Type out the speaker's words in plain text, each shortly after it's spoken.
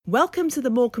Welcome to the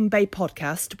Morecambe Bay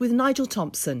podcast with Nigel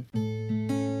Thompson.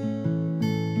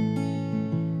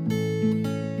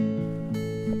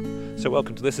 So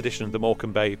welcome to this edition of the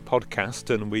Morecambe Bay podcast,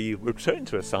 and we return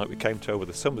to a site we came to over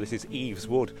the summer. This is Eves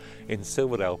Wood in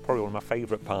Silverdale, probably one of my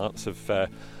favourite parts of the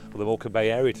Morecambe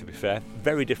Bay area, to be fair.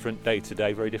 Very different day to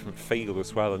day, very different feel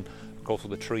as well, and of course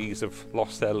all the trees have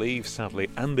lost their leaves sadly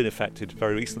and been affected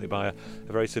very recently by a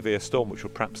very severe storm, which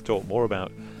we'll perhaps talk more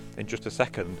about in just a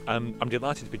second. I'm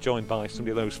delighted to be joined by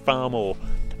somebody who knows far more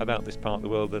about this part of the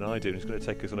world than I do, and he's going to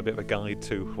take us on a bit of a guide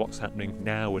to what's happening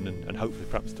now and hopefully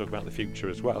perhaps talk about the future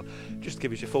as well. Just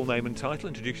give us your full name and title,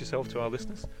 introduce yourself to our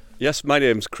listeners. Yes, my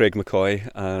name's Craig McCoy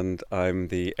and I'm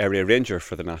the Area Ranger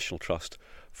for the National Trust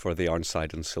for the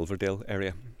Arnside and Silverdale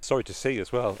area. Sorry to see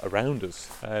as well around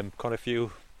us quite a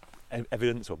few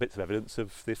evidence or bits of evidence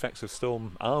of the effects of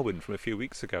Storm Arwen from a few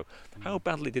weeks ago. How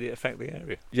badly did it affect the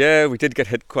area? Yeah, we did get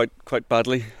hit quite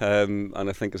badly, and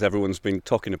I think as everyone's been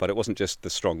talking about, it wasn't just the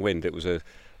strong wind, it was an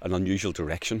unusual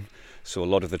direction. So a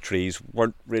lot of the trees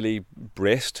weren't really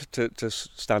braced to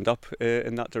stand up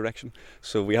in that direction.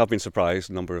 So we have been surprised,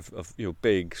 a number of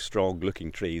big, strong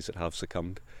looking trees that have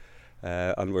succumbed,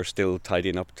 and we're still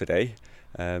tidying up today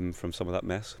from some of that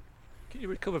mess. Can you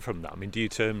recover from that? I mean, do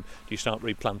you start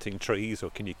replanting trees, or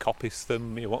can you coppice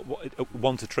them?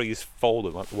 Once a tree's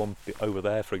fallen, like the one over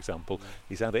there, for example,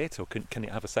 is that it, or can it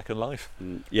have a second life?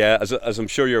 Yeah, as I'm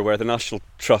sure you're aware, the National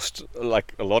Trust,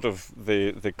 like a lot of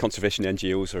the conservation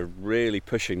NGOs, are really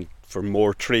pushing for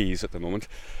more trees at the moment.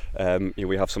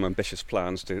 We have some ambitious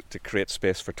plans to create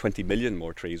space for 20 million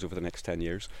more trees over the next 10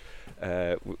 years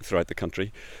throughout the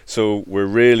country. So we're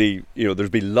really, there's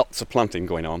been lots of planting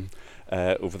going on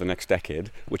over the next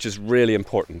decade, which is really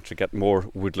important to get more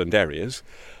woodland areas.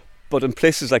 But in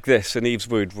places like this, in Eves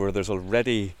Wood, where there's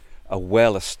already a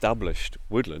well-established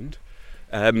woodland,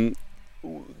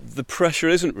 the pressure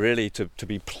isn't really to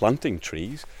be planting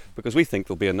trees, because we think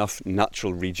there'll be enough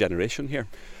natural regeneration here.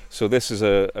 So this is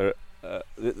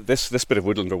this bit of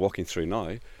woodland we're walking through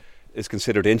now is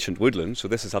considered ancient woodland, so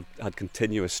this has had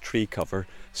continuous tree cover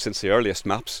since the earliest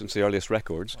maps, since the earliest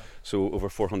records, so over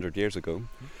 400 years ago.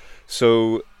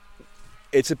 So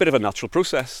it's a bit of a natural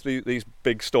process. These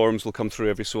big storms will come through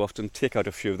every so often, take out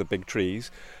a few of the big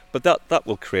trees, but that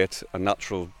will create a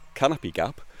natural canopy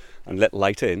gap and let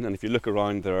light in. And if you look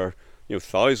around, there are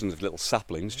thousands of little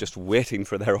saplings just waiting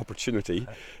for their opportunity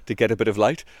to get a bit of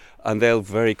light, and they'll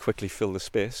very quickly fill the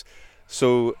space.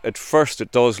 So at first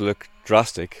it does look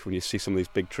drastic when you see some of these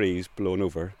big trees blown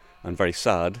over and very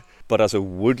sad, but as a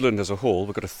woodland as a whole,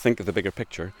 we've got to think of the bigger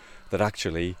picture, that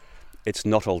actually it's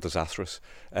not all disastrous.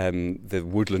 The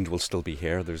woodland will still be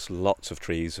here. There's lots of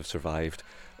trees have survived.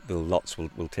 The lots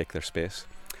will take their space.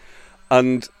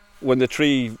 And when the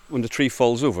tree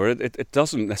falls over, it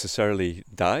doesn't necessarily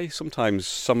die. Sometimes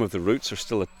some of the roots are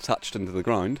still attached into the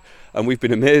ground, and we've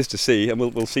been amazed to see, and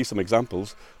we'll see some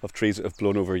examples of trees that have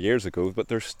blown over years ago, but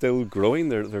they're still growing.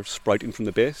 They're sprouting from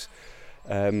the base,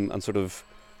 and sort of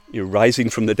rising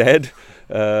from the dead.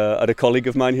 I had a colleague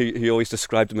of mine who always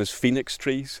described them as phoenix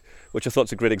trees, which I thought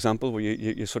is a great example, where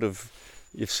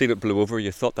you've seen it blow over,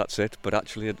 you thought that's it, but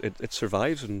actually it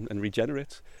survives and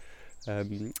regenerates.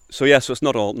 So it's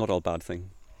not all bad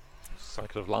thing.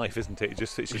 Cycle of life, isn't it?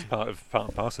 It's just part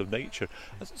and parcel of nature.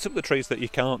 Some of the trees that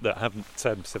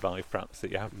haven't survived, perhaps,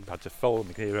 that you haven't had to fall.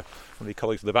 You can hear one of your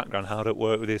colleagues in the background hard at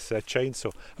work with his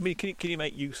chainsaw. I mean, can you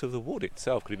make use of the wood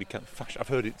itself? Could it be I've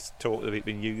heard it's talked of it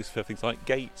being used for things like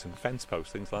gates and fence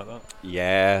posts, things like that.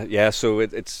 Yeah. So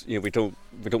it's we don't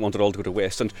want it all to go to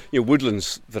waste. And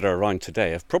woodlands that are around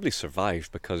today have probably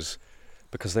survived because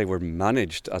they were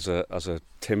managed as a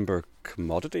timber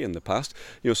commodity in the past.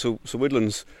 So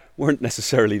woodlands weren't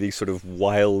necessarily these sort of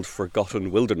wild, forgotten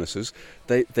wildernesses.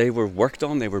 They were worked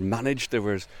on, they were managed, there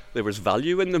was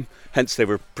value in them, hence they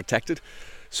were protected.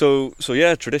 So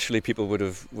traditionally people would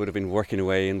have been working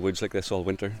away in woods like this all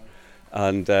winter,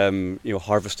 and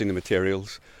harvesting the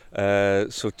materials.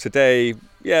 So today,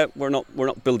 we're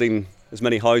not building as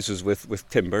many houses with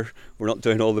timber. We're not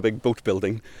doing all the big boat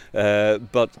building,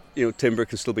 but timber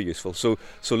can still be useful. So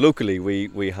locally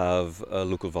we have a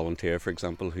local volunteer, for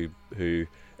example, who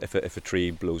if a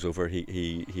tree blows over,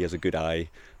 he has a good eye,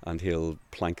 and he'll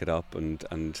plank it up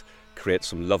and create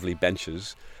some lovely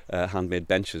benches, handmade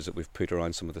benches that we've put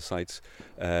around some of the sites.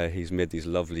 He's made these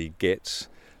lovely gates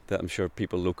that I'm sure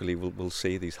people locally will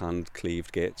see, these hand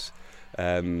cleaved gates.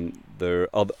 There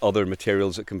are other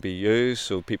materials that can be used,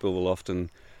 so people will often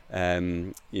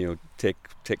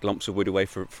take lumps of wood away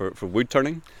for wood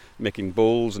turning, making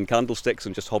bowls and candlesticks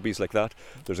and just hobbies like that.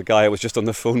 There's a guy I was just on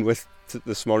the phone with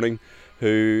this morning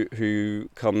who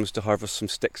comes to harvest some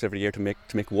sticks every year to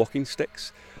make walking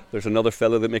sticks, There's another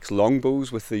fellow that makes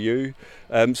longbows with the yew.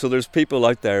 So there's people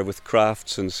out there with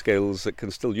crafts and skills that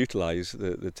can still utilise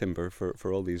the timber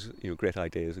for all these great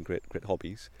ideas and great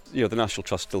hobbies. The National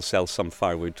Trust still sells some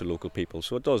firewood to local people,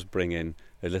 so it does bring in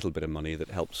a little bit of money that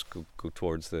helps go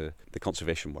towards the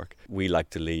conservation work. We like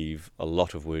to leave a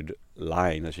lot of wood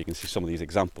lying, as you can see some of these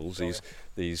examples,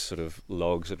 these sort of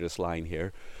logs that are just lying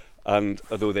here. And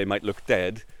although they might look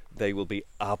dead, they will be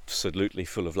absolutely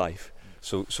full of life.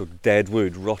 So dead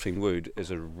wood, rotting wood, is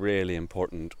a really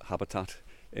important habitat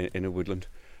in a woodland.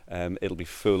 It'll be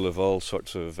full of all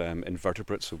sorts of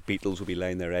invertebrates, so beetles will be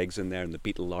laying their eggs in there, and the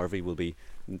beetle larvae will be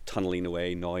tunnelling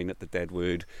away, gnawing at the dead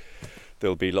wood.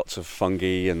 There'll be lots of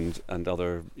fungi and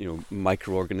other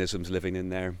microorganisms living in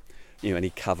there.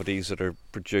 Any cavities that are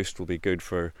produced will be good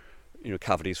for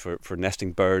cavities for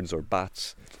nesting birds or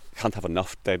bats. Can't have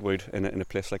enough dead wood in a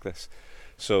place like this.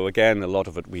 So again, a lot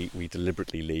of it we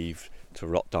deliberately leave to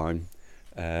rot down,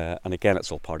 and again,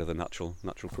 it's all part of the natural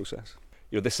process.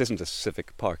 This isn't a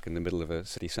civic park in the middle of a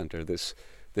city centre. This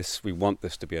we want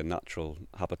this to be a natural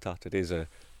habitat. It is a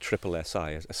triple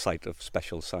SI, a site of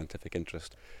special scientific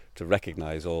interest, to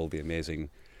recognise all the amazing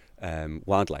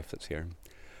wildlife that's here.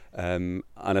 And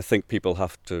I think people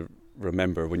have to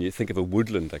remember, when you think of a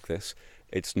woodland like this,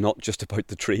 it's not just about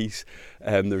the trees.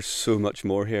 There's so much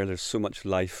more here. There's so much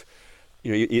life,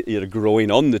 either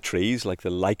growing on the trees, like the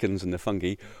lichens and the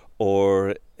fungi,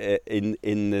 or in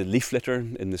the leaf litter,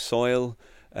 in the soil.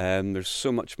 There's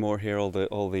so much more here. All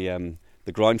the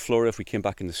ground flora. If we came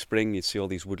back in the spring, you'd see all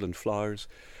these woodland flowers.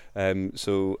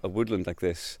 So a woodland like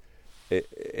this,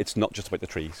 it's not just about the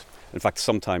trees. In fact,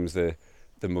 sometimes the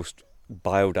most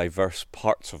biodiverse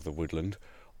parts of the woodland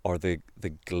are the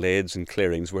glades and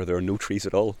clearings where there are no trees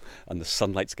at all and the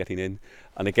sunlight's getting in.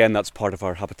 And again, that's part of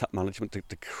our habitat management,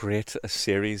 to create a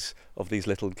series of these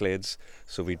little glades.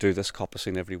 So we do this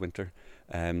coppicing every winter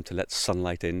to let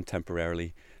sunlight in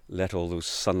temporarily, let all those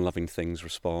sun-loving things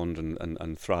respond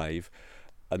and thrive.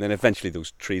 And then eventually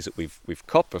those trees that we've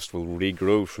coppiced will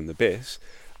regrow from the base,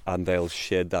 and they'll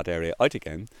shed that area out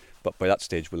again. But by that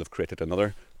stage, we'll have created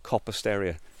another coppiced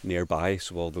area nearby,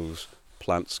 so all those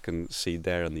plants can seed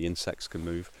there and the insects can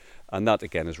move. And that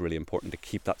again is really important, to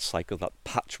keep that cycle, that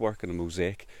patchwork and a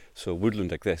mosaic. So a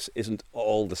woodland like this isn't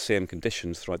all the same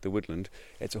conditions throughout the woodland.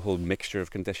 It's a whole mixture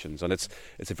of conditions, and it's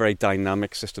a very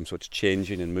dynamic system, so it's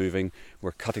changing and moving.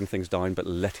 We're cutting things down but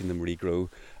letting them regrow,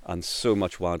 and so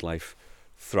much wildlife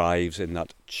thrives in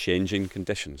that changing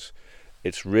conditions.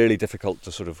 It's really difficult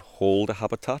to sort of hold a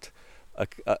habitat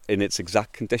in its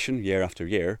exact condition year after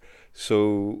year.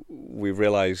 So we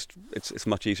realised it's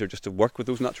much easier just to work with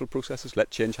those natural processes, let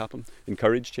change happen,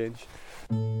 encourage change.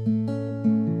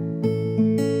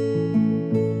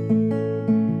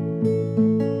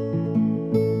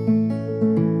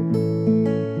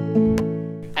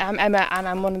 I'm Emma, and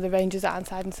I'm one of the rangers at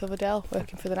Arnside in Silverdale,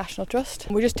 working for the National Trust.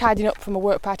 We're just tidying up from a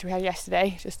work party we had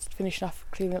yesterday, just finishing off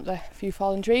cleaning up the few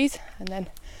fallen trees and then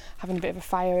having a bit of a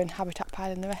fire and habitat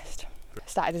piling the rest. I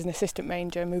started as an assistant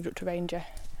ranger, moved up to ranger,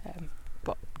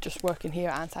 but just working here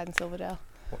at Arnside in Silverdale.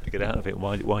 What did you get out of it?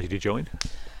 Why did you join?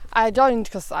 I joined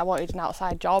because I wanted an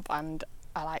outside job and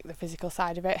I like the physical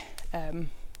side of it. I'm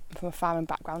from a farming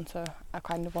background, so I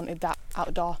kind of wanted that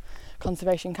outdoor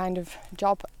conservation kind of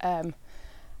job.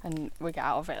 And we get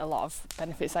out of it a lot of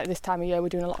benefits. Like this time of year, we're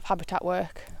doing a lot of habitat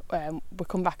work. We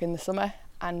come back in the summer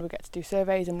and we get to do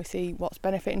surveys and we see what's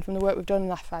benefiting from the work we've done,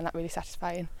 and I find that really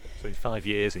satisfying. So in 5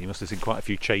 years, and you must have seen quite a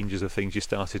few changes of things you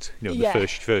started. The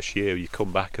first year you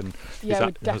come back, and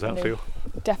how does that feel?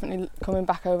 Definitely coming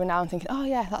back over now and thinking, oh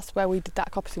yeah, that's where we did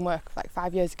that coppicing work like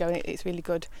 5 years ago, and it's really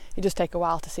good. It does take a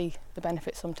while to see the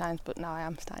benefits sometimes, but now I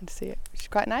am starting to see it, which is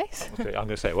quite nice. Okay, I'm going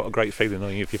to say, what a great feeling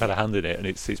knowing if you've had a hand in it and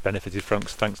it's benefited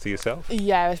thanks to yourself.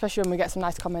 Yeah, especially when we get some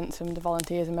nice comments from the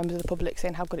volunteers and members of the public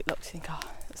saying how good it looks. You think, oh,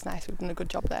 that's nice, we've done a good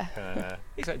job there.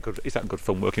 Is that good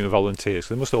fun working with volunteers?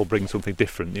 They must all bring something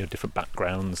different, different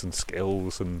backgrounds and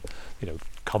skills and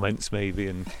comments maybe,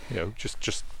 and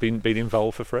just being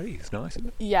involved for free. It's nice, isn't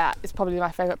it? Yeah, it's probably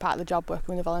my favourite part of the job,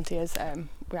 working with the volunteers.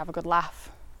 We have a good laugh,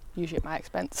 usually at my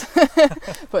expense,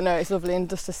 but no, it's lovely, and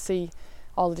just to see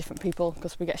all the different people,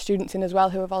 because we get students in as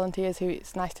well who are volunteers, who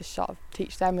it's nice to sort of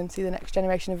teach them and see the next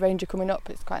generation of ranger coming up.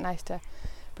 It's quite nice to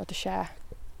be able to share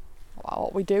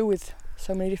what we do with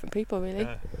so many different people, really.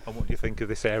 Yeah. And what do you think of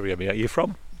this area? I mean, are you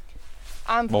from?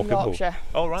 I'm from Yorkshire.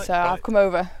 Oh, right. So right. I've come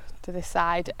over to this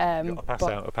side. You got to pass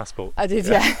out a passport. I did,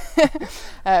 yeah.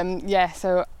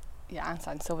 Arnside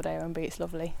and Silverdale and it's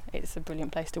lovely. It's a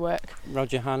brilliant place to work.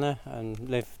 Roger Hanna, and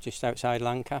live just outside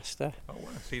Lancaster. Oh, wow.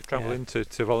 So you've travelled in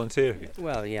to volunteer?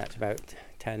 Well, yeah, it's about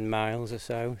 10 miles or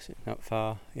so. It's not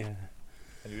far, yeah.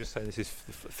 And you were saying this is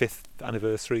fifth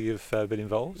anniversary you've been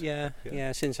involved? Yeah,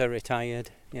 since I retired,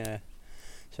 yeah.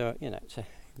 So, it's a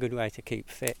good way to keep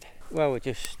fit. Well, we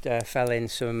just fell in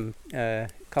some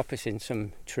coppice in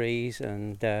some trees,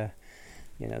 and,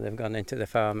 they've gone into the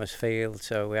farmer's field,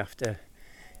 so we have to,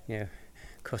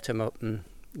 cut them up and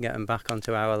get them back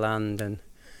onto our land and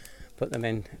put them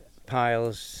in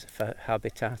piles for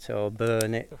habitat or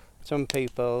burn it. Some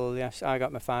people, yes, I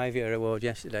got my 5-year award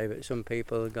yesterday, but some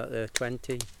people got the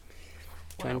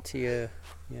 20-year.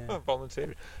 Yeah. Oh,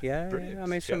 volunteering. Yeah, Brilliant. I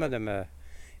mean, some of them are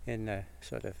in the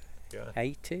sort of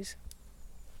 80s.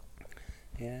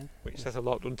 Yeah. Which says a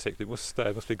lot, doesn't it? It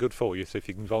must be good for you, so if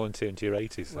you can volunteer into your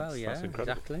 80s, Well, yeah, that's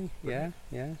incredible. exactly. Brilliant.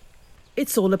 Yeah.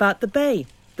 It's all about the Bay,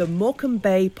 the Morecambe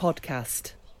Bay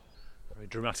podcast. Very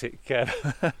dramatic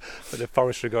bit of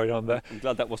forestry going on there. I'm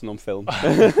glad that wasn't on film.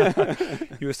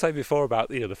 You were saying before about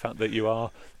the fact that you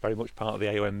are very much part of the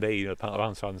AONB, part of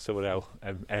Ansar and Silverdale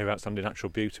Area of Outstanding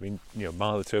Natural Beauty. I mean, a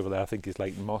mile or two over there, I think, is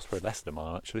Leighton Moss, probably less than a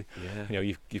mile actually. Yeah.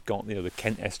 You've got the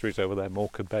Kent estuaries over there,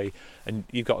 Morecambe Bay, and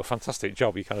you've got a fantastic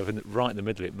job. You're kind of right in the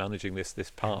middle of it, managing this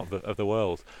part of the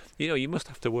world. You must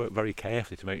have to work very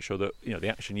carefully to make sure that the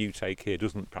action you take here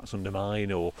doesn't perhaps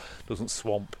undermine or doesn't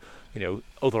swamp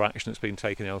other action that's been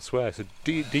taken elsewhere. So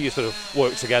do you sort of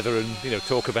work together and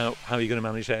talk about how you're going to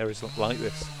manage areas like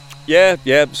this? Yeah.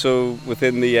 So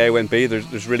within the AONB,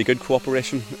 there's really good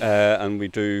cooperation, and we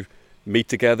do meet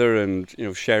together and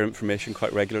share information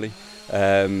quite regularly.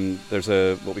 There's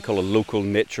what we call a local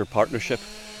nature partnership,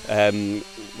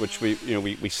 which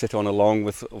we sit on along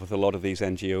with a lot of these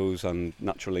NGOs and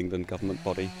Natural England government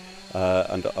body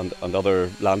and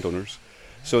other landowners.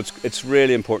 So it's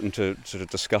really important to sort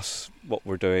of discuss what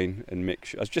we're doing and make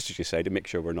sure, just as you say, to make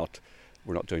sure we're not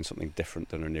doing something different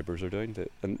than our neighbours are doing,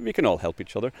 and we can all help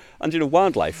each other. And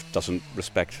wildlife doesn't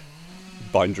respect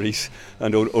boundaries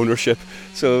and ownership.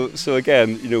 So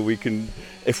again, we can,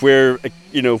 if we're trying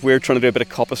to do a bit of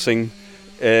coppicing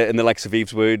in the likes of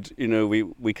Eves Wood,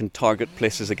 we can target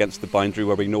places against the boundary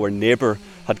where we know our neighbour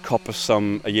had coppiced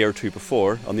some a year or two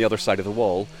before on the other side of the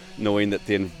wall, knowing that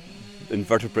the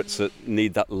invertebrates that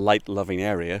need that light-loving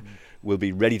area will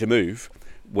be ready to move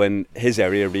when his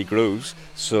area regrows.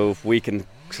 So if we can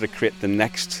sort of create the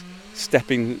next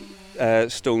stepping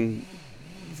stone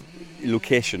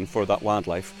location for that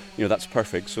wildlife, that's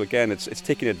perfect. So again, it's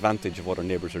taking advantage of what our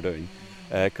neighbours are doing,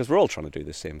 because we're all trying to do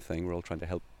the same thing. We're all trying to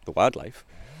help the wildlife.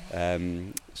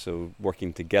 So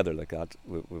working together like that,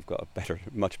 we've got a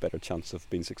much better chance of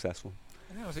being successful.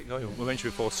 How's it going? We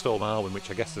mentioned before Storm Arwen,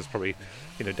 which I guess has probably,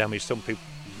 damaged some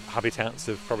habitats,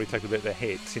 have probably taken a bit of a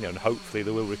hit, and hopefully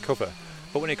they will recover.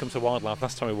 But when it comes to wildlife,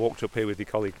 last time we walked up here with your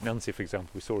colleague Nancy, for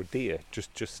example, we saw a deer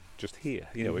just here,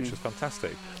 which was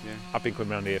fantastic. Yeah. I've been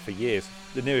coming around here for years.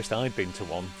 The nearest I'd been to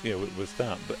one, was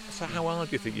that. But so how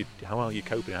are you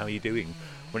coping? How are you doing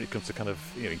when it comes to kind of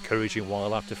encouraging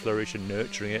wildlife to flourish and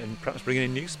nurturing it, and perhaps bringing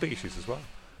in new species as well?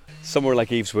 Somewhere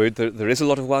like Eves Wood, there is a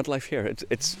lot of wildlife here.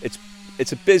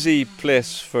 It's a busy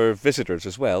place for visitors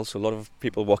as well, so a lot of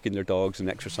people walking their dogs and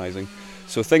exercising.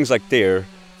 So things like deer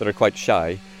that are quite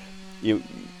shy, you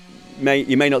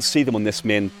may not see them on this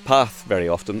main path very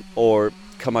often, or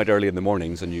come out early in the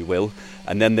mornings, and you will,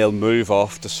 and then they'll move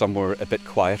off to somewhere a bit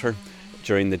quieter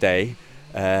during the day,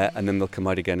 and then they'll come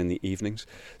out again in the evenings.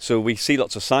 So we see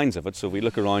lots of signs of it. So we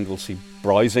look around, we'll see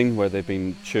browsing where they've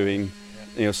been chewing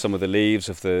some of the leaves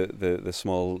of the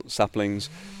small saplings.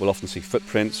 We'll often see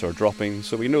footprints or droppings,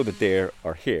 so we know the deer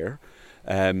are here.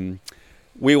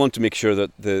 We want to make sure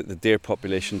that the deer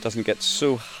population doesn't get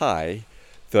so high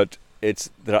that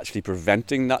they're actually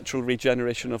preventing natural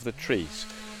regeneration of the trees.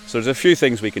 So there's a few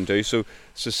things we can do. So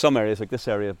some areas, like this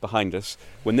area behind us,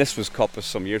 when this was coppiced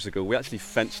some years ago, we actually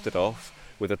fenced it off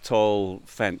with a tall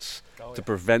fence to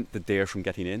prevent the deer from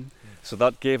getting in. So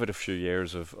that gave it a few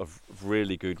years of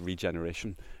really good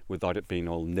regeneration without it being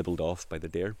all nibbled off by the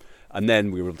deer. And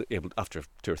then we were able, after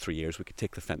 2 or 3 years, we could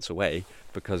take the fence away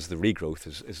because the regrowth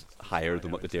is higher than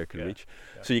what the deer can reach.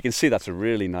 Yeah. So you can see that's a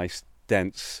really nice,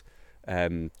 dense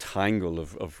tangle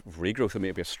of regrowth. I mean,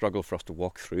 it'd be a struggle for us to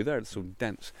walk through there. It's so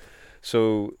dense.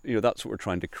 So, that's what we're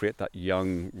trying to create, that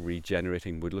young,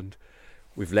 regenerating woodland.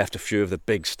 We've left a few of the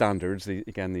big standards,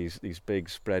 these big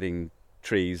spreading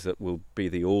trees that will be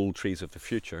the old trees of the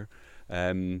future.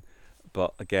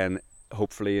 But again,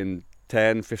 hopefully in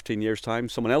 10, 15 years' time,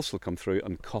 someone else will come through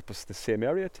and coppice the same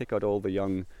area, take out all the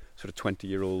young sort of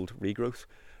 20-year-old regrowth,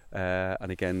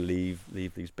 and again leave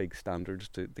these big standards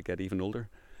to get even older.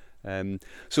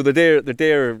 So the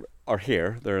deer are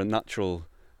here. They're a natural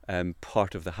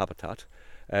part of the habitat,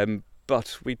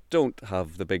 but we don't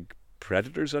have the big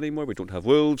predators anymore. We don't have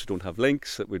wolves, we don't have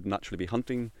lynx that would naturally be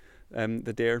hunting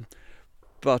the deer.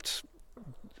 But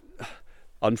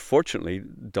unfortunately,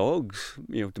 dogs,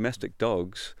 domestic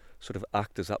dogs, sort of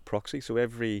act as that proxy. So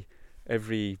every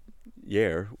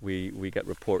year we get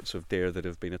reports of deer that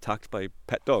have been attacked by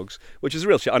pet dogs, which is a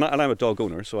real shame. And I'm a dog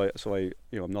owner, so I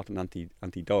I'm not an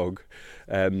anti-dog,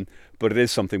 but it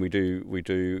is something we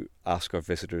do ask our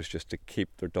visitors just to keep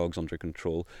their dogs under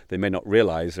control. They may not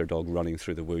realise their dog running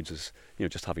through the woods is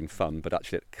just having fun, but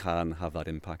actually it can have that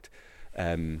impact.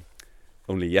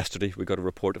 Only yesterday we got a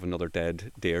report of another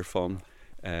dead deer fawn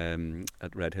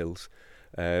at Red Hills,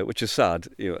 which is sad.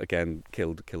 Again,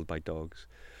 killed by dogs.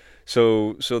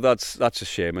 So that's a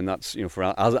shame, and that's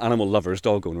for as animal lovers,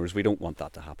 dog owners, we don't want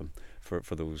that to happen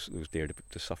for those deer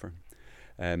to suffer.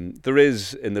 There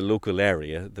is in the local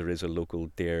area a local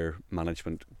deer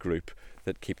management group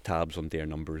that keep tabs on deer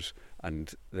numbers,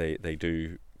 and they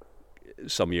do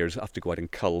some years have to go out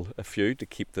and cull a few to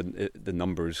keep the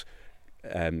numbers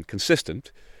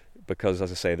consistent, because,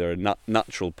 as I say, they're a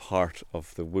natural part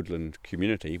of the woodland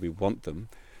community. We want them.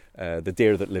 The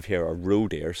deer that live here are roe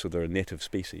deer, so they're a native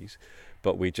species,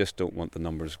 but we just don't want the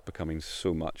numbers becoming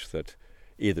so much that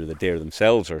either the deer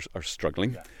themselves are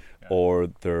struggling, or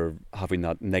they're having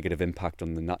that negative impact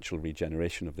on the natural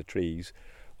regeneration of the trees,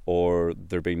 or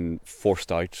they're being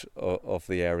forced out of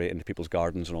the area into people's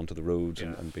gardens and onto the roads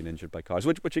and being injured by cars,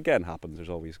 which again happens. There's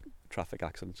always traffic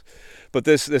accidents. But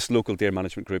this local deer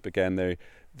management group, again,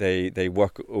 they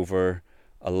work over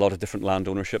a lot of different land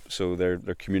ownership, so they're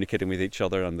communicating with each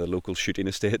other and the local shooting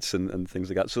estates and things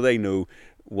like that, so they know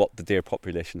what the deer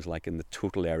population is like in the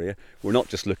total area. We're not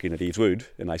just looking at Eves Wood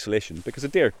in isolation, because the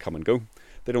deer come and go.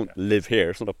 They don't live here.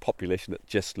 It's not a population that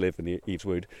just live in Eves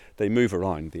Wood. They move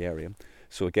around the area.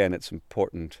 So again, it's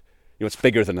important. It's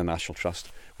bigger than a national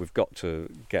trust. We've got to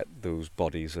get those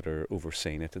bodies that are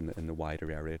overseeing it in the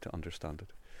wider area to understand it.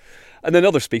 And then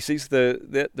other species,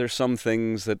 there's some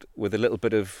things that with a little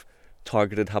bit of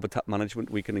targeted habitat management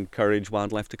we can encourage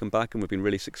wildlife to come back, and we've been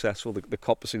really successful. The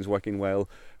coppicing's working well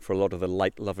for a lot of the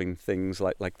light-loving things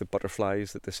like the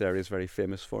butterflies that this area is very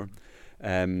famous for.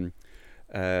 There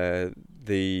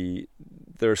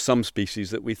are some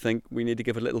species that we think we need to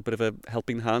give a little bit of a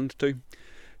helping hand to.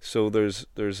 So there's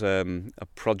a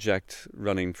project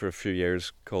running for a few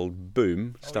years called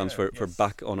BOOM, stands for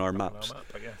Back on Our Maps,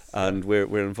 and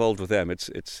we're involved with them.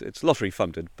 It's lottery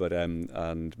funded, but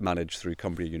and managed through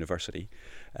Cumbria University,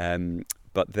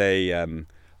 but they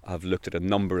have looked at a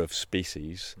number of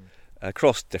species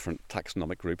across different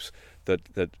taxonomic groups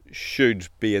that should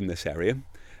be in this area.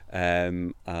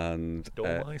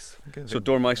 Dormice. So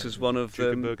dormice is one of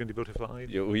them. Burgundy butterfly.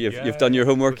 You've done your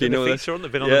homework, you know this. They've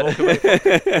been on the Morecambe Bay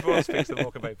podcast. Everyone speaks of the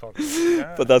Morecambe Bay podcast.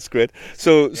 Yeah. But that's great.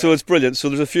 So it's brilliant. So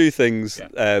there's a few things.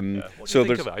 What do you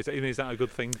think of it? Is that a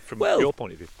good thing from your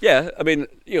point of view? Yeah, I mean,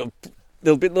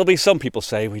 there'll be some people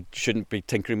say we shouldn't be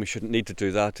tinkering, we shouldn't need to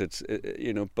do that. It's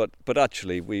but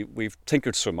actually we've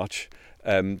tinkered so much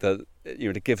that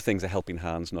to give things a helping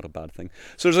hand's not a bad thing.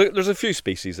 So there's a few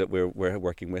species that we're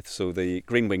working with. So the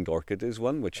green-winged orchid is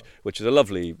one, which is a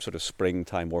lovely sort of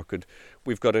springtime orchid.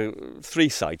 We've got 3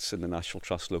 sites in the National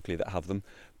Trust locally that have them,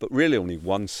 but really only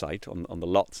one site on the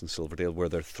lots in Silverdale where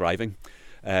they're thriving.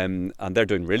 And they're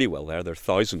doing really well there. There are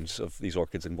thousands of these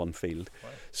orchids in one field. Wow.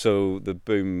 So the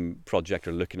BOOM project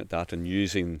are looking at that and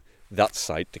using that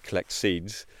site to collect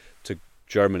seeds to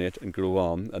germinate and grow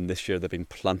on. And this year they've been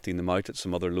planting them out at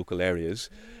some other local areas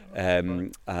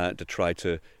to try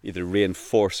to either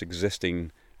reinforce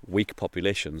existing weak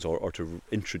populations or to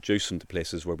introduce them to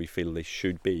places where we feel they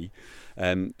should be.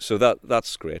 So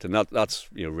that's great, and that's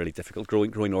really difficult.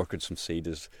 Growing orchids from seed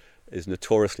is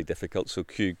notoriously difficult. So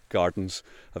Kew Gardens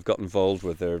have got involved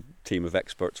with their team of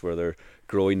experts where they're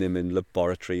growing them in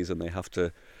laboratories, and they have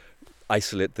to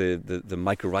isolate the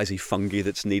mycorrhizae fungi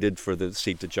that's needed for the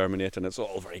seed to germinate, and it's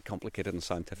all very complicated and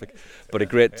scientific. But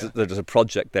there's a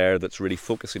project there that's really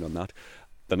focusing on that.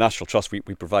 The National Trust, we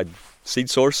provide seed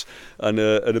source and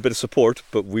a bit of support,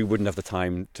 but we wouldn't have the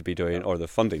time to be doing or the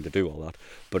funding to do all that.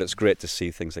 But it's great to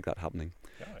see things like that happening.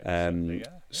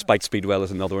 Spite Speedwell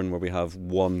is another one where we have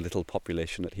one little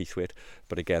population at Heathwaite,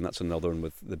 but again that's another one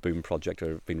with the BOOM project.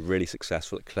 They've been really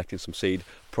successful at collecting some seed,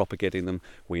 propagating them.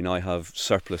 We now have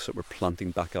surplus that we're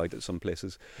planting back out at some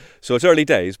places. So it's early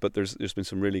days, but there's been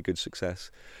some really good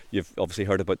success. You've obviously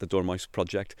heard about the Dormouse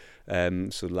project.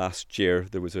 So last year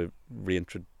there was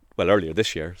earlier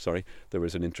this year, there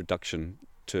was an introduction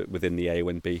to within the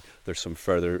AONB. There's some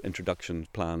further introduction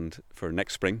planned for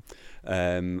next spring,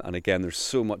 and again there's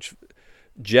so much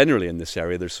generally in this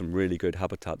area. There's some really good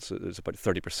habitats. There's about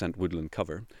 30% woodland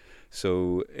cover,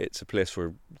 so it's a place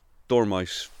where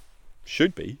dormouse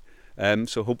should be,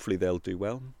 so hopefully they'll do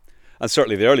well. And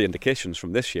certainly the early indications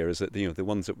from this year is that the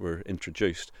ones that were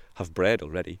introduced have bred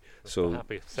already. So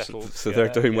happy, settled. So they're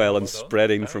doing well and done.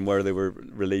 spreading from where they were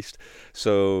released.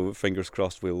 So fingers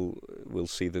crossed we'll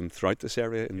see them throughout this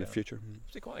area in the future.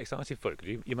 It's quite exciting for it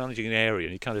because you're managing an area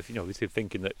and you kind of, obviously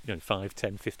thinking that 5,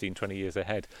 10, 15, 20 years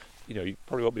ahead, you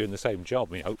probably won't be doing the same job.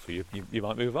 I mean, hopefully you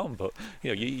might move on, but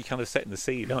you kind of setting the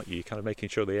seed, aren't you? You're kind of making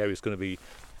sure the area is going to be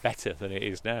better than it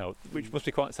is now, which must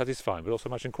be quite satisfying, but also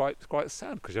imagine quite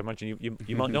sad, because I imagine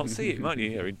you might not see it, might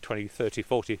you? In 20, 30,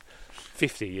 40,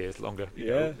 50 years longer.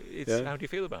 How do you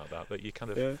feel about that? That you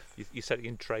kind of you're setting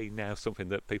in train now something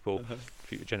that people,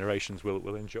 future generations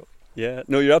will enjoy. Yeah,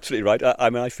 no, you're absolutely right.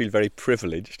 I mean, I feel very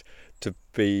privileged to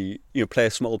be, play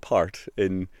a small part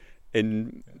in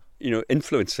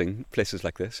influencing places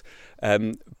like this.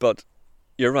 But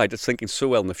you're right, it's thinking so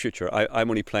well in the future. I'm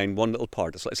only playing one little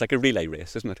part. It's like a relay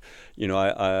race, isn't it?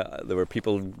 There were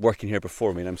people working here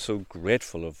before me, and I'm so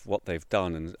grateful of what they've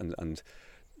done and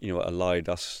allowed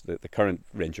us, the current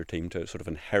Ranger team, to sort of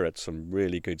inherit some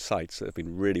really good sites that have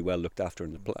been really well looked after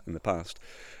in the past.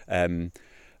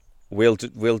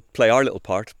 We'll play our little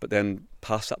part, but then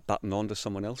pass that baton on to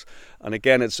someone else. And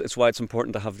again, it's why it's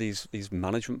important to have these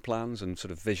management plans and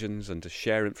sort of visions, and to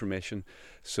share information,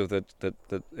 so that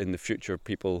in the future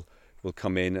people will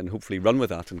come in and hopefully run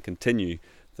with that and continue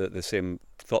the same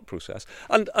thought process.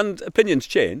 And opinions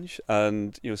change,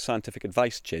 and scientific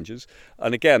advice changes.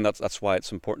 And again, that's why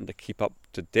it's important to keep up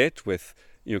to date with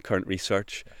current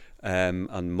research,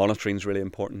 and monitoring is really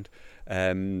important.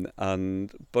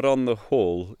 But on the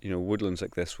whole, woodlands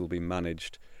like this will be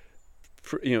managed,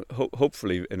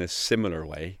 hopefully in a similar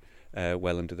way,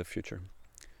 well into the future.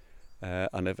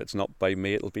 And if it's not by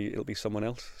me, it'll be someone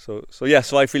else. So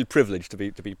So I feel privileged to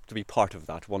be part of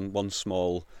that one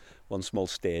small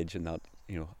stage in that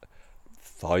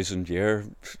 1,000-year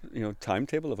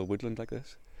timetable of a woodland like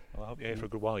this. Well, I'll be here for a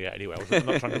good while yet. Anyway, I'm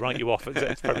not trying to write you off.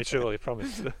 It's prematurely, I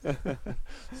promise.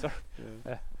 Sorry.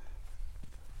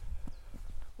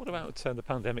 What about the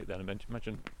pandemic then? I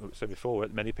imagine, what I said before,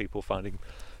 many people finding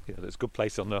there's a good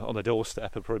place on the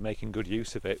doorstep and probably making good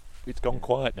use of it. It's gone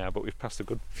quiet now, but we've passed a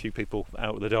good few people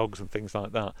out with the dogs and things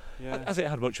like that. Yeah. Has it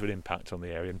had much of an impact on the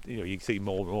area? And, you see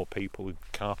more and more people. The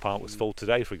car park was full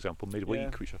today, for example,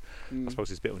 midweek, which I suppose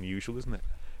is a bit unusual, isn't it?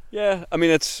 Yeah, I mean,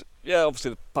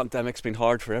 obviously the pandemic's been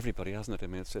hard for everybody, hasn't it? I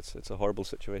mean, it's a horrible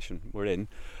situation we're in.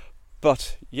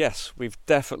 But yes, we've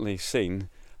definitely seen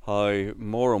how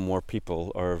more and more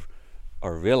people are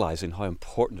realising how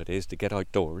important it is to get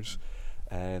outdoors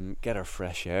and get our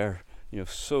fresh air.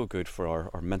 So good for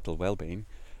our mental well-being.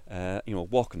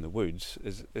 Walk in the woods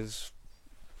is it's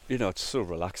so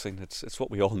relaxing. It's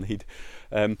what we all need.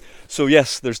 So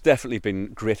yes, there's definitely been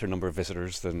greater number of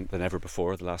visitors than ever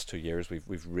before. The last 2 years,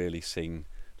 we've really seen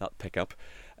that pick up.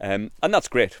 And that's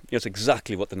great. It's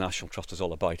exactly what the National Trust is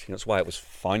all about. It's why it was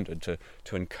founded,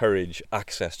 to encourage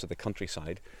access to the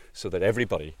countryside, so that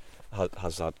everybody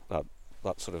has that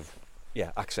sort of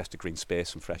access to green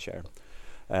space and fresh air.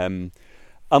 And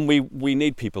we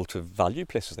need people to value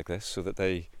places like this, so that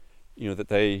they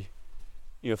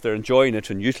if they're enjoying it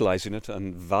and utilising it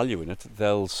and valuing it,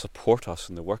 they'll support us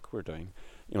in the work we're doing.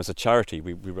 As a charity,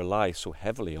 we rely so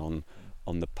heavily on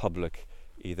the public,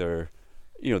 either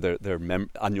their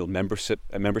annual membership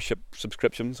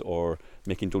subscriptions, or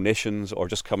making donations, or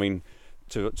just coming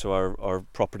to our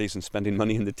properties and spending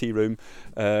money in the tea room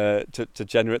to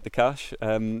generate the cash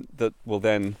that will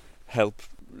then help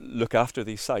look after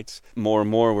these sites. More and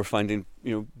more we're finding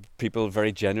people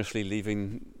very generously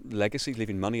leaving legacy,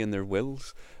 leaving money in their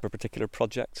wills for particular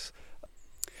projects.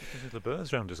 There's little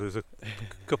birds around us. There's a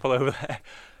couple over there.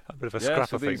 A bit of a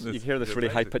scrap, I think. You hear this really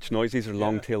high-pitched noise. These are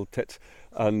long-tailed tits,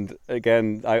 and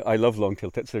again, I love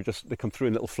long-tailed tits. They come through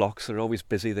in little flocks. They're always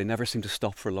busy. They never seem to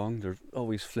stop for long. They're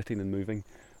always flitting and moving.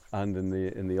 And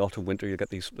in the autumn, winter, you get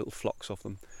these little flocks of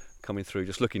them coming through,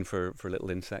 just looking for little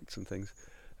insects and things.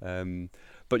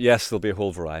 But yes, there'll be a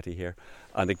whole variety here.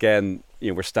 And again,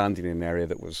 we're standing in an area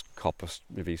that was coppiced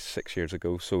maybe 6 years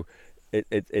ago, so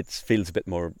it feels a bit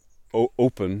more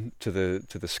open to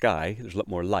the sky. There's a lot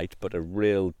more light, but a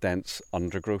real dense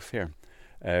undergrowth here.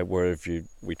 Where if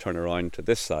we turn around to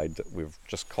this side that we're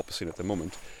just coppicing at the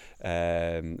moment,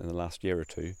 in the last year or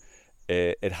two,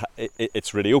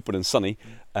 it's really open and sunny,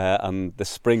 and this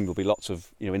spring there'll be lots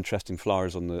of interesting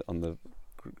flowers on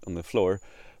the floor.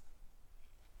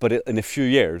 But in a few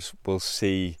years, we'll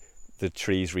see the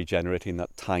trees regenerating,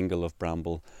 that tangle of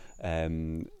bramble.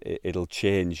 It'll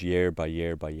change year by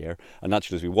year by year. And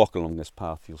actually, as we walk along this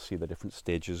path, you'll see the different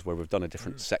stages where we've done a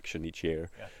different section each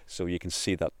year. Yeah. So you can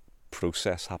see that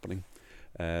process happening.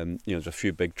 There's a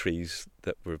few big trees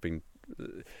that we've been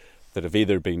that have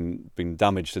either been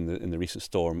damaged in the recent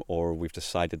storm, or we've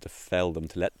decided to fell them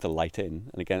to let the light in.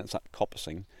 And again, it's that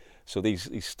coppicing. So these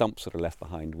stumps that are left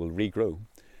behind will regrow.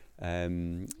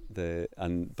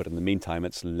 But in the meantime,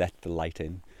 it's let the light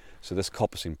in. So this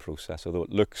coppicing process, although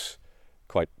it looks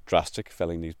quite drastic,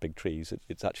 felling these big trees,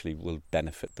 it actually will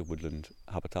benefit the woodland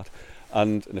habitat.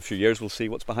 And in a few years, we'll see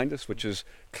what's behind us, which is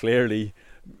clearly,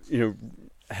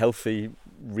 healthy,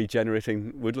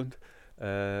 regenerating woodland.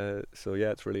 So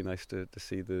yeah, it's really nice to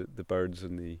see the birds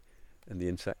and the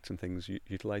insects and things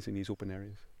utilising these open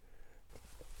areas.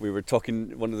 We were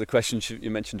talking, one of the questions you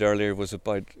mentioned earlier was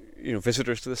about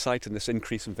visitors to the site and this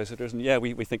increase in visitors, and yeah,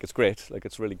 we think it's great. Like,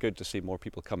 it's really good to see more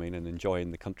people coming and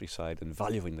enjoying the countryside and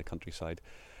valuing the countryside.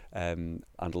 And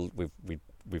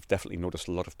we've definitely noticed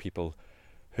a lot of people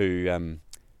who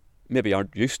maybe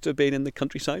aren't used to being in the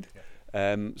countryside.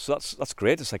 So that's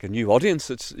great. It's like a new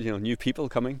audience. It's new people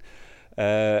coming.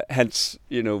 Hence,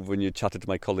 when you chatted to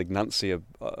my colleague Nancy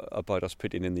about us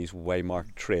putting in these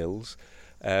waymarked trails,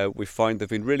 we found they've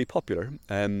been really popular,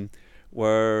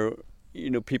 where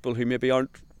people who maybe aren't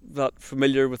that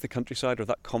familiar with the countryside or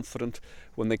that confident,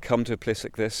 when they come to a place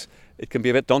like this, it can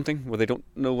be a bit daunting, where they don't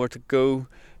know where to go.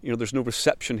 There's no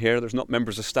reception here, there's not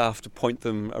members of staff to point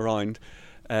them around,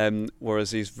 whereas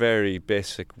these very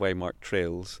basic waymarked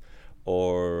trails,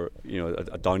 or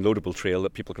a downloadable trail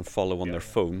that people can follow on their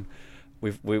phone.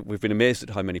 We've been amazed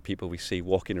at how many people we see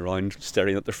walking around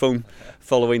staring at their phone,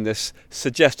 following this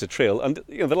suggested trail. And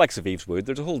the likes of Eves Wood,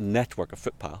 there's a whole network of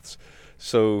footpaths.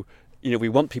 So we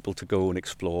want people to go and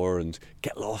explore and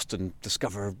get lost and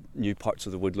discover new parts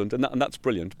of the woodland, and that's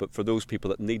brilliant. But for those people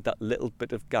that need that little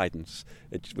bit of guidance,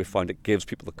 we find it gives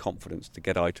people the confidence to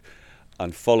get out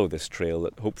and follow this trail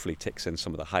that hopefully takes in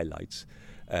some of the highlights.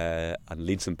 And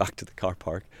leads them back to the car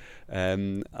park,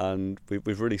 and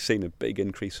we've really seen a big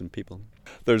increase in people.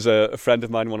 There's a friend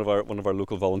of mine, one of our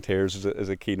local volunteers, is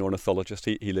a keen ornithologist.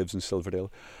 He lives in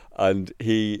Silverdale, and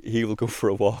he will go for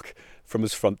a walk from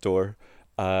his front door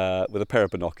with a pair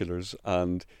of binoculars,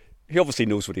 and he obviously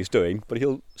knows what he's doing, but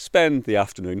he'll spend the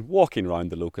afternoon walking around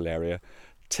the local area,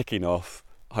 ticking off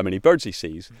how many birds he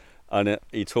sees. And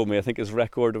he told me, I think his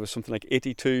record was something like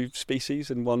 82 species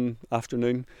in one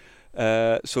afternoon.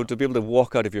 So to be able to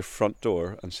walk out of your front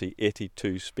door and see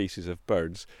 82 species of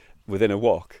birds within a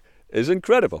walk is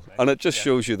incredible, and it just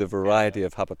shows you the variety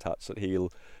of habitats that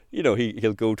he'll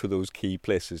go to those key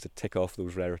places to tick off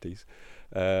those rarities,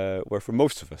 where for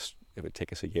most of us it would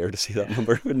take us a year to see that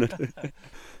number, wouldn't it?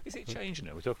 Is it changing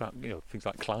now? We're talking about things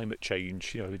like climate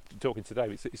change. Talking today,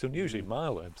 it's unusually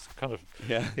mild. It's kind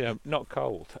of not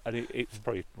cold, and it's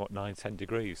probably 9-10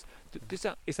 degrees. Is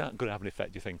that going to have an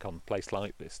effect, do you think, on a place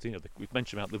like this? We've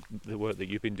mentioned about the work that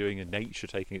you've been doing in nature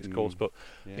taking its course, but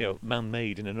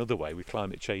man-made in another way with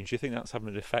climate change. Do you think that's having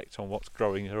an effect on what's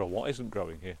growing here or what isn't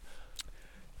growing here?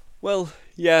 Well,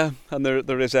 yeah, and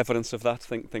there is evidence of that. I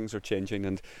think things are changing,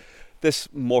 and this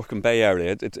Morecambe Bay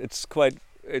area, it's quite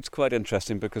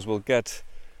interesting, because we'll get,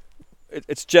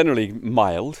 it's generally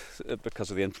mild because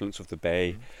of the influence of the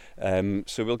bay,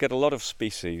 so we'll get a lot of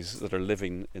species that are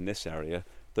living in this area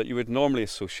that you would normally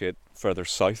associate further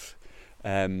south,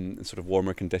 in sort of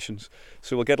warmer conditions.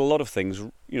 So we'll get a lot of things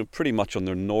pretty much on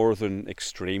the northern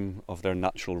extreme of their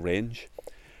natural range.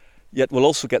 Yet we'll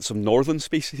also get some northern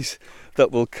species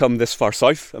that will come this far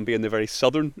south and be in the very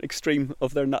southern extreme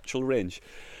of their natural range.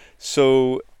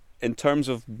 So in terms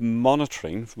of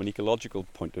monitoring from an ecological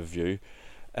point of view,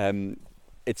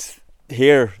 it's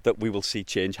here that we will see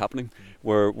change happening,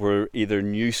 where either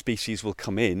new species will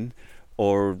come in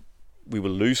or we will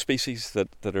lose species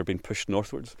that are being pushed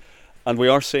northwards. And we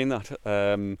are seeing that.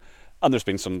 And there's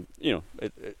been some, you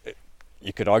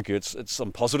could argue it's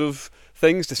some positive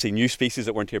things to see new species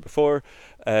that weren't here before,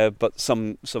 but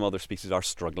some other species are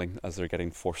struggling as they're getting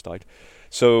forced out.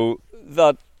 So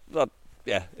that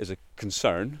is a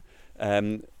concern.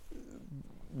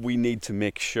 We need to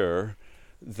make sure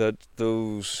that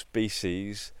those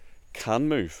species can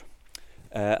move.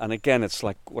 And again, it's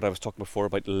like what I was talking before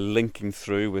about linking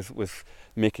through with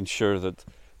making sure that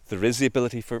there is the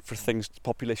ability for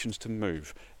populations to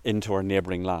move into our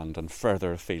neighbouring land and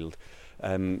further afield.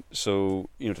 So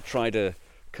to try to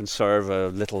conserve a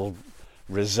little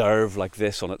reserve like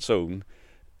this on its own,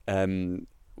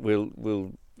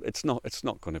 it's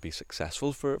not going to be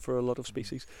successful for a lot of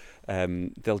species.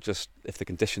 They'll just, if the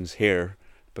conditions here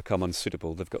become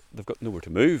unsuitable, they've got nowhere to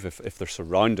move if they're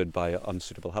surrounded by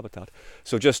unsuitable habitat.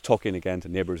 So just talking again to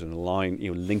neighbours and allowing,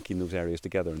 linking those areas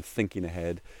together and thinking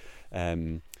ahead.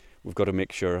 We've got to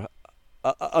make sure,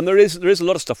 and there is a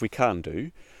lot of stuff we can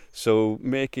do. So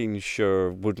making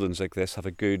sure woodlands like this have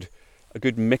a good a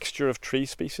good mixture of tree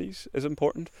species is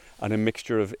important, and a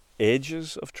mixture of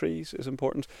ages of trees is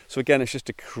important. So again, it's just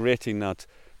creating that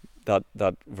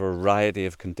variety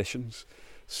of conditions,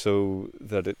 so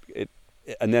that it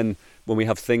and then when we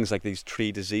have things like these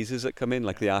tree diseases that come in,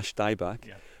 like the ash dieback,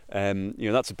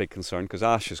 that's a big concern, because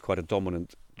ash is quite a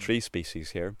dominant tree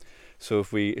species here. So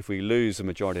if we lose the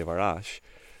majority of our ash,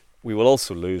 we will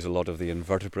also lose a lot of the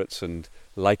invertebrates and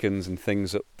lichens and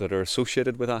things that are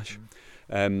associated with ash.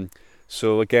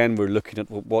 So again, we're looking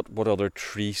at what other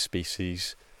tree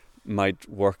species might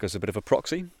work as a bit of a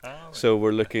proxy. So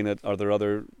we're looking at, are there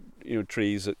other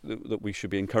trees that we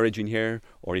should be encouraging here,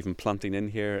 or even planting in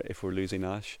here if we're losing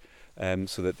ash,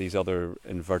 so that these other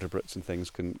invertebrates and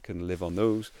things can live on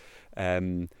those.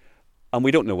 And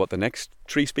we don't know what the next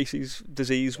tree species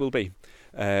disease will be.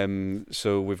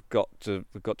 So we've got to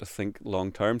think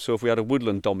long term. So if we had a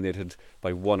woodland dominated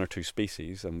by one or two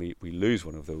species and we lose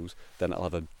one of those, then it'll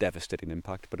have a devastating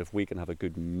impact. But if we can have a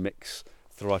good mix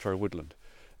throughout our woodland,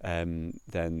 then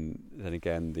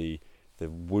again the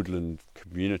woodland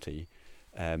community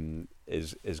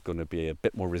is going to be a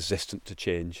bit more resistant to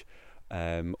change,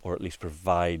 or at least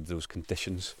provide those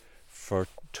conditions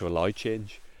to allow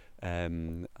change.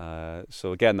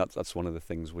 So again, that's one of the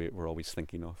things we're always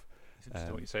thinking of. It's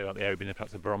interesting what you say about the area being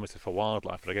perhaps a barometer for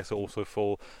wildlife, but I guess also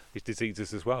for these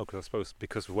diseases as well, because I suppose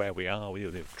because of where we are,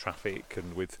 with traffic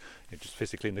and with just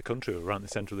physically in the country, around the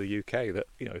centre of the UK, that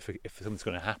if something's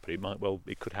going to happen,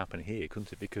 it could happen here,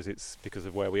 couldn't it? Because it's because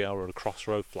of where we are, or a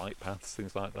crossroad, flight paths,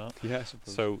 things like that. Yeah, I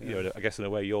suppose. So I guess in a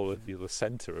way you're the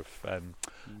centre of for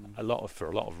a lot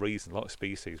of reasons, a lot of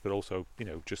species, but also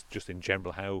just in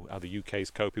general how the UK is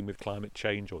coping with climate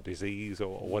change or disease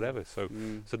or whatever. So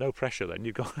no pressure then.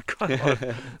 You've got quite a lot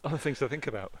of other things to think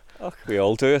about. Oh, we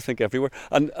all do, I think, everywhere.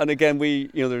 And again,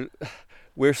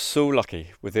 we're so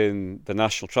lucky within the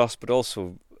National Trust, but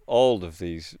also all of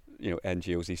these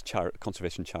NGOs, these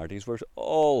conservation charities. We're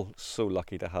all so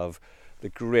lucky to have the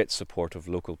great support of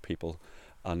local people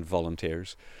and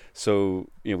volunteers. So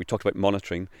we talked about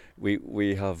monitoring.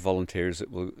 We have volunteers that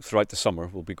will, throughout the summer,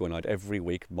 will be going out every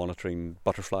week monitoring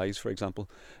butterflies, for example,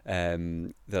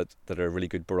 that are a really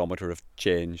good barometer of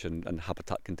change and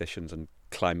habitat conditions and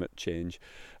climate change.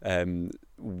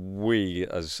 We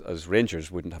as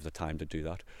rangers wouldn't have the time to do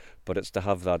that, but it's to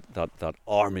have that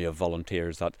army of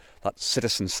volunteers, that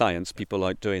citizen science, people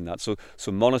out doing that. So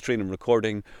monitoring and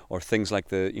recording, or things like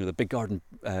the big garden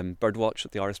bird watch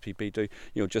that the RSPB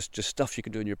do, just stuff you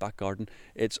can do in your back garden.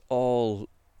 It's all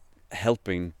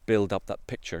helping build up that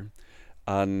picture.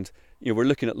 And we're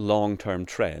looking at long-term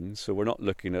trends, so we're not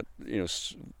looking at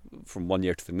from one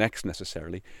year to the next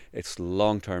necessarily. It's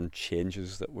long-term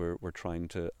changes that we're trying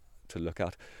to look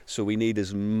at. So we need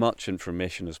as much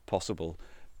information as possible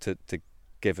to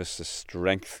give us the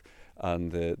strength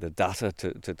and the data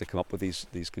to come up with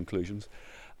these conclusions.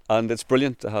 And it's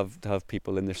brilliant to have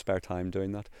people in their spare time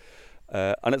doing that.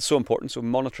 And it's so important. So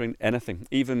monitoring anything,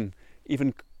 even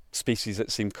species that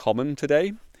seem common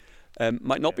today,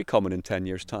 might not be common in 10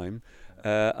 years' time,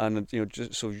 and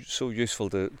just so useful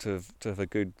to have a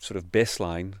good sort of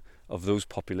baseline of those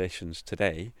populations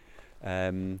today,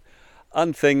 and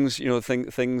things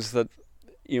things that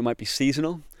might be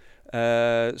seasonal.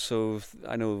 So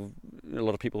I know a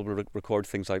lot of people will record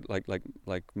things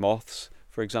like moths,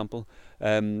 for example,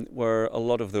 where a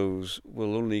lot of those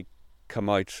will only come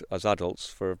out as adults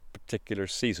for a particular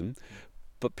season.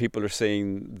 But people are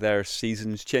seeing their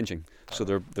seasons changing, so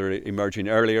they're emerging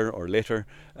earlier or later,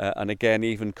 and again,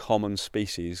 even common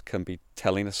species can be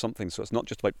telling us something. So it's not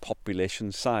just about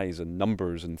population size and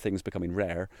numbers and things becoming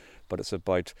rare, but it's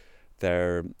about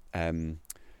their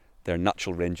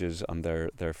natural ranges and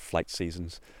their flight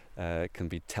seasons can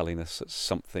be telling us that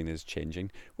something is changing.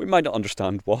 We might not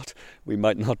understand what, we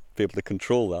might not be able to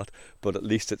control that, but at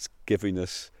least it's giving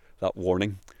us that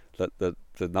warning that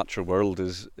the natural world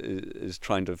is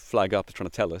trying to flag up, trying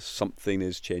to tell us something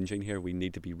is changing here. We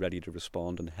need to be ready to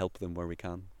respond and help them where we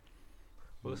can.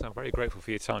 Well, listen, I'm very grateful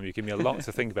for your time. You give me a lot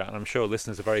to think about, and I'm sure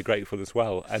listeners are very grateful as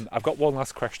well. And I've got one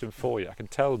last question for you. I can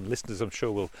tell listeners, I'm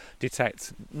sure, will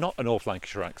detect not a North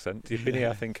Lancashire accent. You've been here,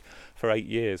 I think, for 8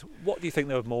 years. What do you think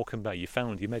of Morecambe Bay?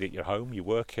 You made it your home. You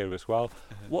work here as well.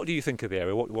 What do you think of the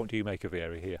area? What do you make of the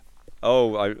area here?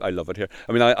 Oh, I love it here.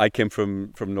 I mean, I came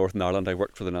from Northern Ireland. I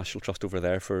worked for the National Trust over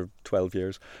there for 12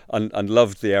 years and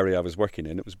loved the area I was working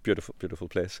in. It was a beautiful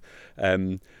place.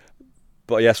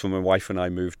 But yes, when my wife and I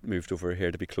moved over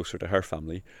here to be closer to her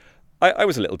family, I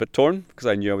was a little bit torn, because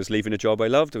I knew I was leaving a job I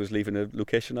loved. I was leaving a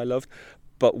location I loved.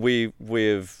 But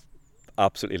we've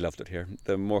absolutely loved it here.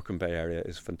 The Morecambe Bay area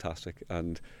is fantastic.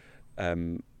 And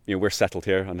we're settled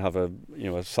here and have a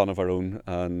son of our own,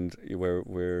 and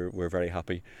we're very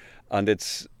happy. And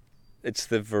it's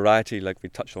the variety, like we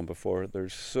touched on before.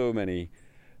 There's so many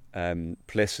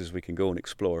places we can go and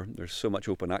explore. There's so much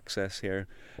open access here.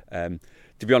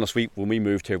 To be honest, when we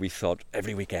moved here, we thought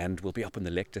every weekend we'll be up in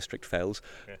the Lake District Fells,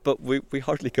 but we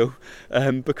hardly go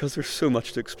because there's so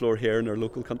much to explore here in our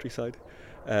local countryside.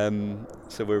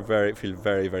 So we feel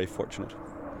very, very fortunate.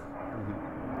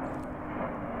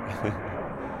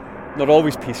 Not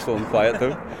always peaceful and quiet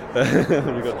though.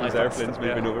 When you've got these airplanes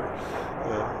moving over.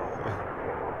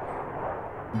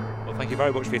 Well, thank you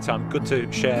very much for your time. Good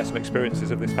to share some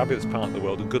experiences of this fabulous part of the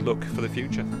world, and good luck for the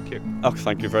future. Thank you. Oh,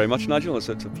 thank you very much, Nigel. It's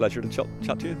a pleasure to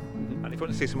chat to you. And if you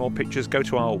want to see some more pictures, go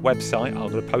to our website. I'm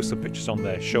going to post some pictures on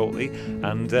there shortly.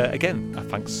 And again,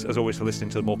 thanks as always for listening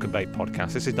to the Morecambe Bay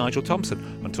podcast. This is Nigel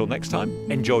Thompson. Until next time,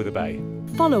 enjoy the bay.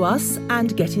 Follow us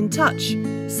and get in touch.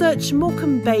 Search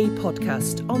Morecambe Bay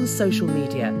Podcast on social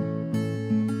media.